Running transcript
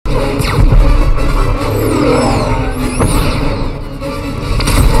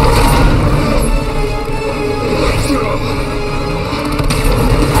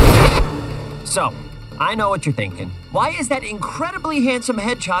I know what you're thinking. Why is that incredibly handsome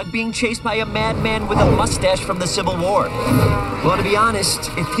hedgehog being chased by a madman with a mustache from the Civil War? Well, to be honest,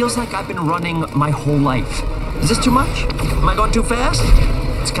 it feels like I've been running my whole life. Is this too much? Am I going too fast?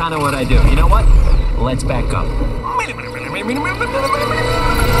 It's kind of what I do. You know what? Let's back up.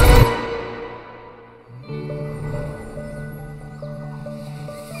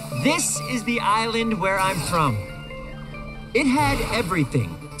 This is the island where I'm from. It had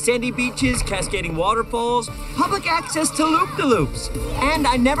everything. Sandy beaches, cascading waterfalls, public access to loop-de-loops. And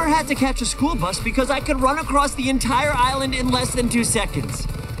I never had to catch a school bus because I could run across the entire island in less than 2 seconds.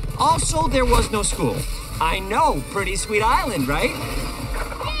 Also, there was no school. I know, pretty sweet island, right?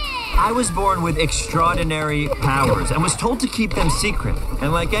 I was born with extraordinary powers and was told to keep them secret.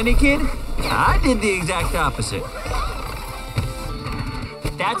 And like any kid, I did the exact opposite.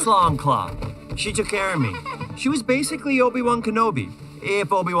 That's Longclaw. She took care of me. She was basically Obi-Wan Kenobi,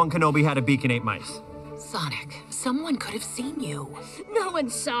 if Obi-Wan Kenobi had a beak and ate mice. Sonic, someone could have seen you. No one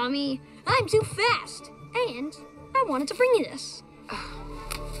saw me. I'm too fast. And I wanted to bring you this.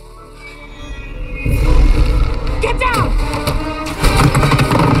 Get down!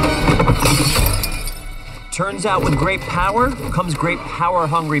 Turns out with great power comes great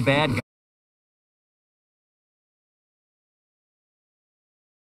power-hungry bad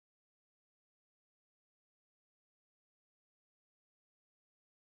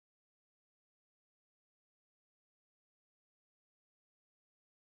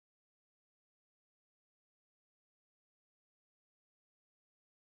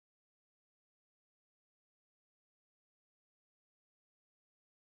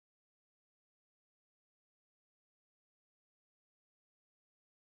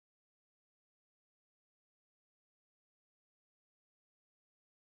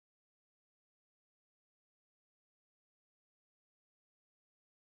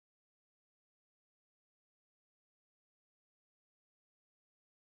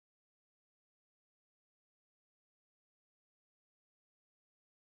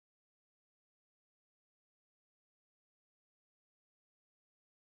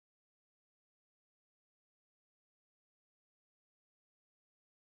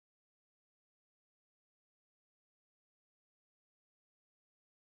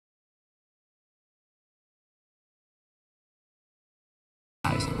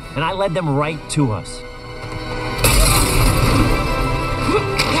guys. And I led them right to us.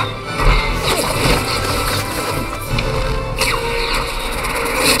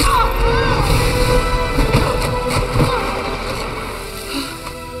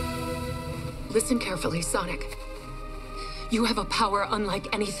 Listen carefully, Sonic. You have a power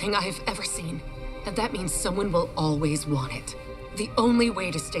unlike anything I've ever seen. And that means someone will always want it. The only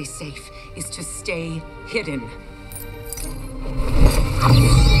way to stay safe is to stay hidden.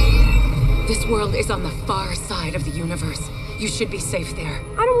 This world is on the far side of the universe. You should be safe there.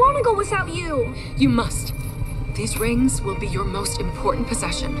 I don't want to go without you. You must. These rings will be your most important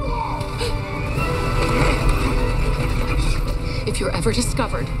possession. If you're ever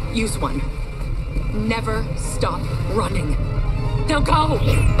discovered, use one. Never stop running. Now go!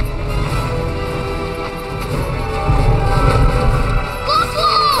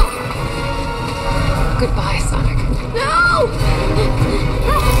 Oswald! Goodbye, Sonic. No!